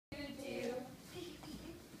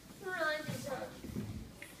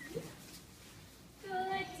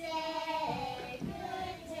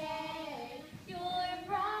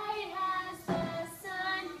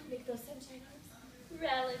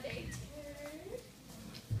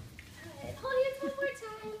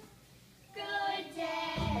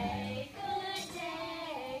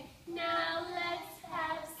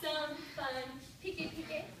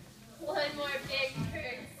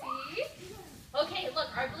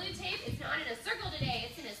blue tape, it's not in a circle today,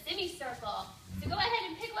 it's in a semicircle. So go ahead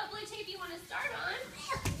and pick what blue tape you want to start on.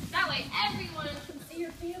 That way everyone can see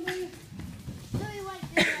your family. Really like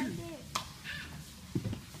this right there.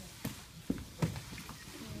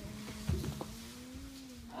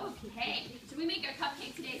 Okay, should we make a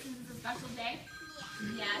cupcake today since it's a special day?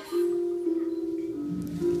 Yes.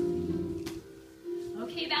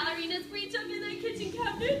 Okay, ballerinas, reach up in that kitchen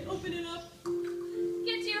cabinet, open it up.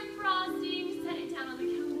 Get your frosting, set it down on the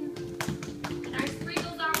counter. And our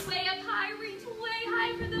sprinkles are way up high, reach way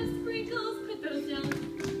high for those sprinkles. Put those down.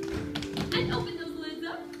 And open those lids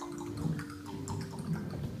up.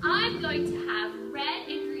 I'm going to have red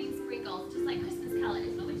and green sprinkles, just like Christmas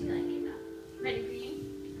colors. What would you like, Ava? Red and green?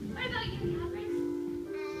 What about you, Catherine?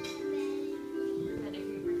 Red and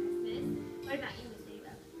green for Christmas. What about you, Miss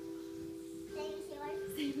Ava? Same as yours.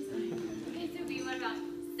 Same as mine. Okay, Sophie, what about?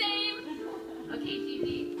 Same. Okay,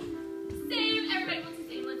 Gigi. Same. Everybody wants the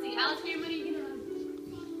same. Let's see. Alex, what are you gonna have?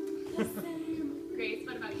 The same. Grace,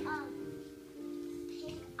 what about you?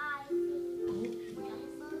 Pink ivy,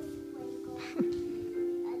 rainbow sprinkle,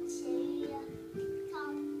 a cherry top,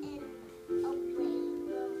 and a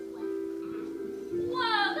rainbow one.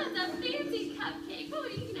 Whoa, that's a fancy cupcake. What are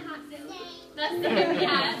you gonna have, Zoe? Same. The same.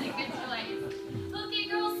 Yeah, that's a good choice. Okay,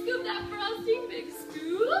 girls, scoop that frosting. Big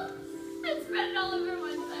scoop. And spread it all over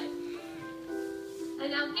one side. And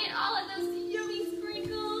now get all of those yummy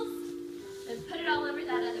sprinkles and put it all over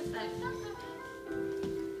that other side.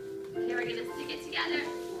 Okay, we're gonna stick it together.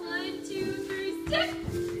 1, 2, 3, stick.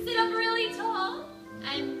 Sit up really tall.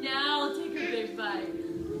 And now take a big bite.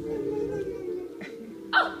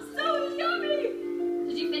 Oh, so yummy!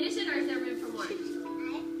 Did you finish it or is there room for more? I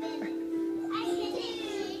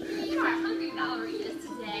finished. You are hungry ballerinas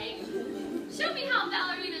today. Show me how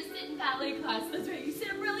ballerinas sit in ballet class. That's right, you sit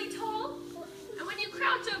up really tall. And when you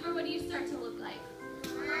crouch over, what do you start to look like?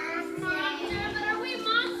 Monster, but are we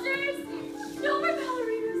monsters? No, we're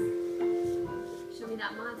ballerinas. Show me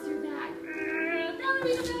that monster back.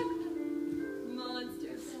 Ballerina back.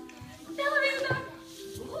 Monster back. Ballerina back.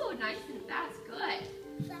 Ooh, nice and fast. Good.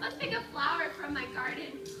 Let's pick a flower from my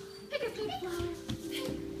garden. Pick a big flower.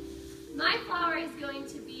 My flower is going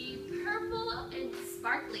to be purple and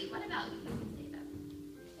sparkly. What about you, Zeta?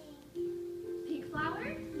 Pink flower?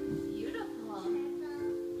 Beautiful.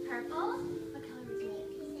 Purple? What color would you like?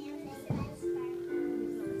 Sparkles,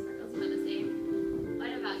 you want the same?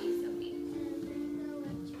 What about you, Sophie?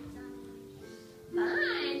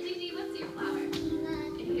 Fun. Gigi, what's your flower?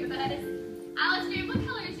 Eva's. Alice, what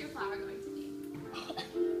color is your flower going to be?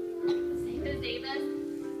 Same as Ava's.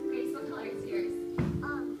 Grace, what color is yours?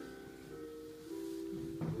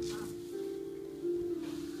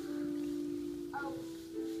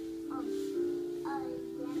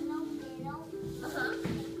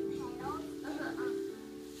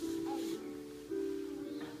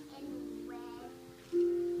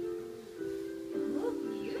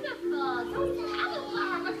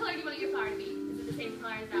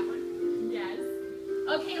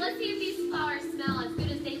 Okay, let's see if these flowers smell as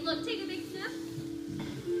good as they look. Take a big sniff.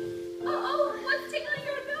 Oh, what's tickling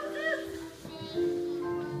your noses?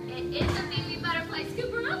 It is a baby butterfly.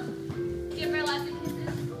 Scoop her up. Give her lots of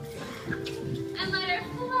kisses. And let her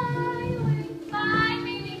fly away. Bye,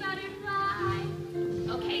 baby butterfly.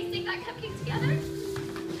 Okay, stick that cupcake together.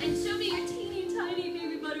 And show me your teeny tiny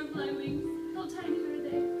baby butterfly wings. How tiny are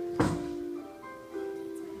they?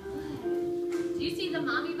 Good. Do you see the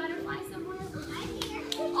mommy butterfly somewhere?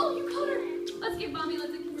 Oh, you caught her. Let's give Mommy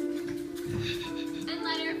lots of kisses. And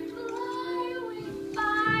let her fly away.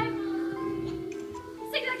 Bye, Mommy.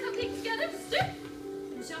 Stick that cupcake together. Stick.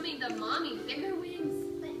 And show me the mommy bigger wings.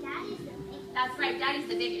 But Daddy's the biggest. That's right. Daddy's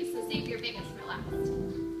the biggest. So save your biggest for last.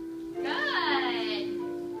 Good.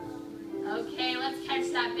 Okay, let's catch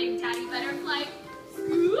that big daddy butterfly.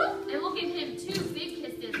 Scoop. And we'll give him 2 big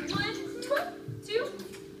kisses. 1, 2.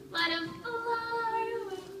 Let him fly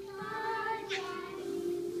away.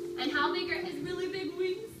 And how big are his really big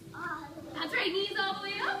wings? That's right, knees all the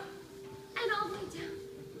way up, and all the way down,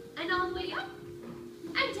 and all the way up,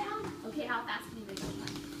 and down. Okay, how fast can you make that?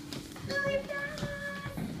 Really fast.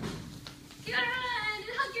 Good, and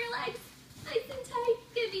hug your legs, nice and tight.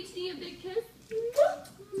 Give each knee a big kiss.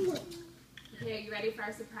 Okay, are you ready for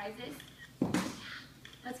our surprises?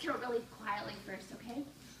 Let's count really quietly first, okay? 1,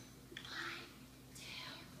 2,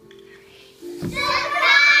 3.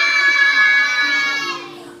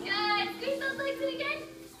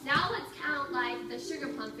 Now let's count like the sugar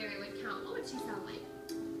plum fairy would count. What would she sound like?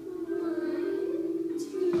 1,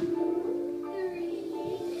 2,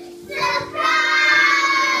 3. Surprise!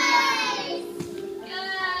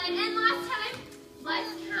 Good. And last time,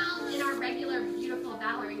 let's count in our regular beautiful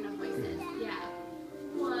ballerina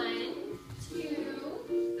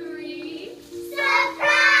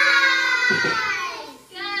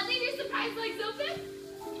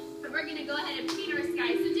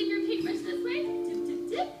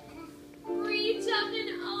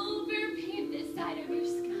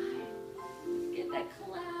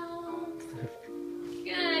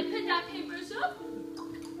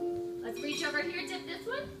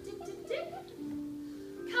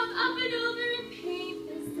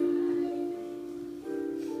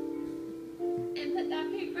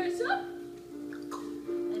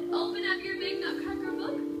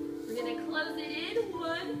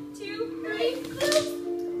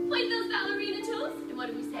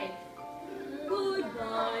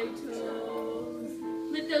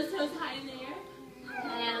those toes high in the air.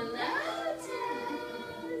 Hello,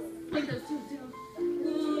 toes. Like those toes, toes.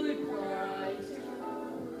 Good boy, toes.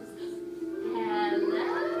 Hello,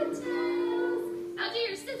 toes. Now do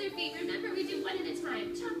your scissor feet. Remember, we do one at a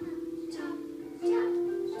time. Chop, chop, chop,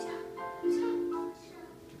 chop, chop.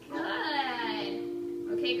 Good.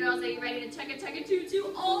 Okay, girls, are you ready to chugga chugga choo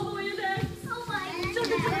choo all the way to there? Oh my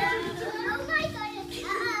Chugga chugga choo choo. Oh my goodness.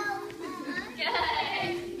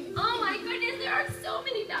 Good. Oh my goodness, there are so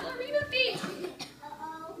many ballerina feet.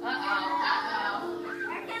 Uh-oh. Uh-oh.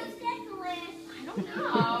 Where comes Nicholas? I don't know.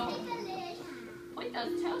 Nicholas. Point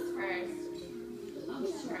those toes first. Oh,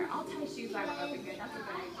 sure. I'll tie shoes right over here. That's a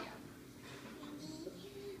good idea.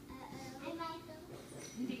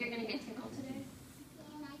 You think you're going to get tickled today?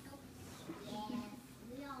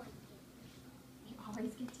 You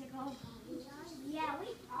always get tickled? Yeah, we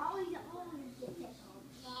always get tickled.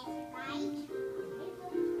 Right?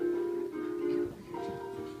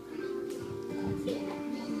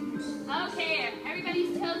 Okay,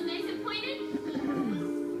 everybody's toes nice and pointed?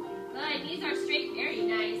 Good, these are straight, very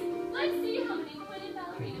nice. Let's see how many pointed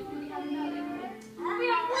ballerinas we have in ballet. We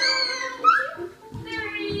have 1, 2,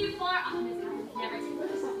 3, 4. Oh, Miss Alice never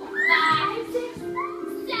tickled us. 5, 6, 7,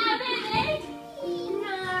 8,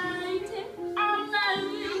 9, 10, 11,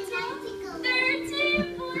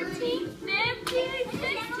 13, 14, 15,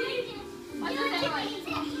 16. What's the second one?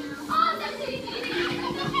 Oh, 17.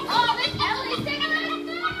 Oh, Miss Emily's taking it.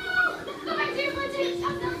 Go back to your footing.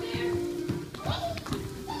 Stop down there.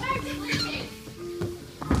 Back to footing.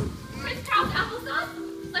 Crisscross applesauce.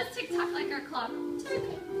 Let's tick tock like our clock. Tick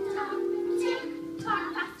tock, tick tock,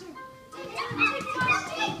 faster. Tick tock, tick tock,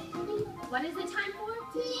 tick. What is the time for?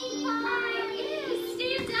 Tea time.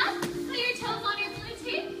 Stand up. Put your toes on your blue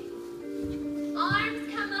tape. Arms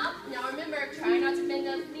come up. Now remember, try not to bend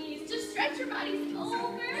those knees. Just stretch your bodies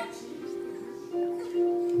over.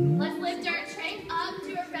 Let's lift our tray up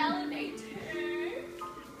to a releve turn.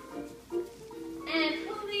 And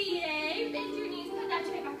plie. Bend your knees. Put that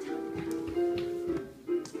tray back down.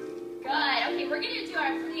 Good. Okay, we're going to do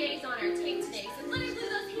our plies on our tape today. So literally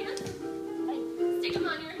those hands. Stick them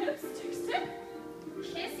on your hips. Stick, stick.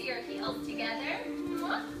 Kiss your heels together.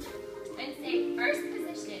 And say first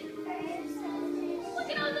position. Look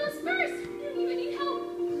at all those first. You don't even need help.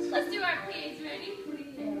 Let's do our plies. Ready?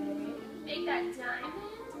 Plie. Make that diamond.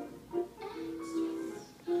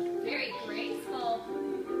 Very graceful.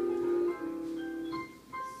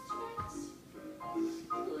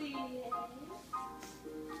 Plie.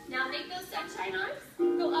 Now make those sunshine arms.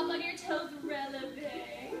 Go up on your toes. Releve.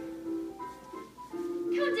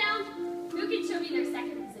 Come down. Who can show me their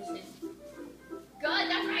second position? Good,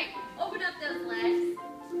 that's right. Open up those legs.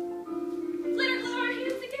 Glitter, glitter our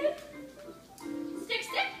hands again. Stick,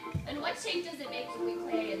 stick. And what shape does it make when we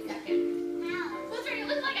play in second? That's right, it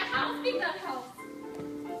looks like a house. Make that house.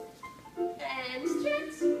 And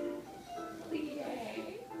stretch.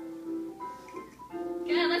 Plie.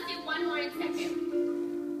 Good, let's do one more in second.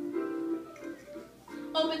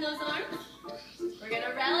 Open those arms. We're going to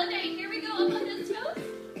releve. Here we go, up on those toes.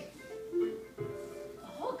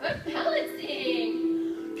 Oh, good balancing.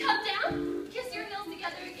 Come down. Kiss your heels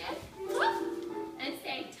together again. And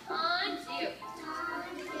say tendu.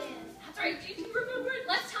 That's right, do you remember it?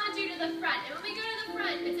 Let's tendu to the front. And when we go to the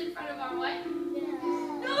front, it's in front of our what?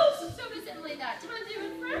 No, so Miss Emily that. Tendu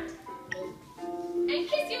in front. And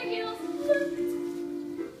kiss your heels.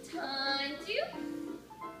 Tendu.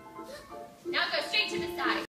 Now go straight to the side.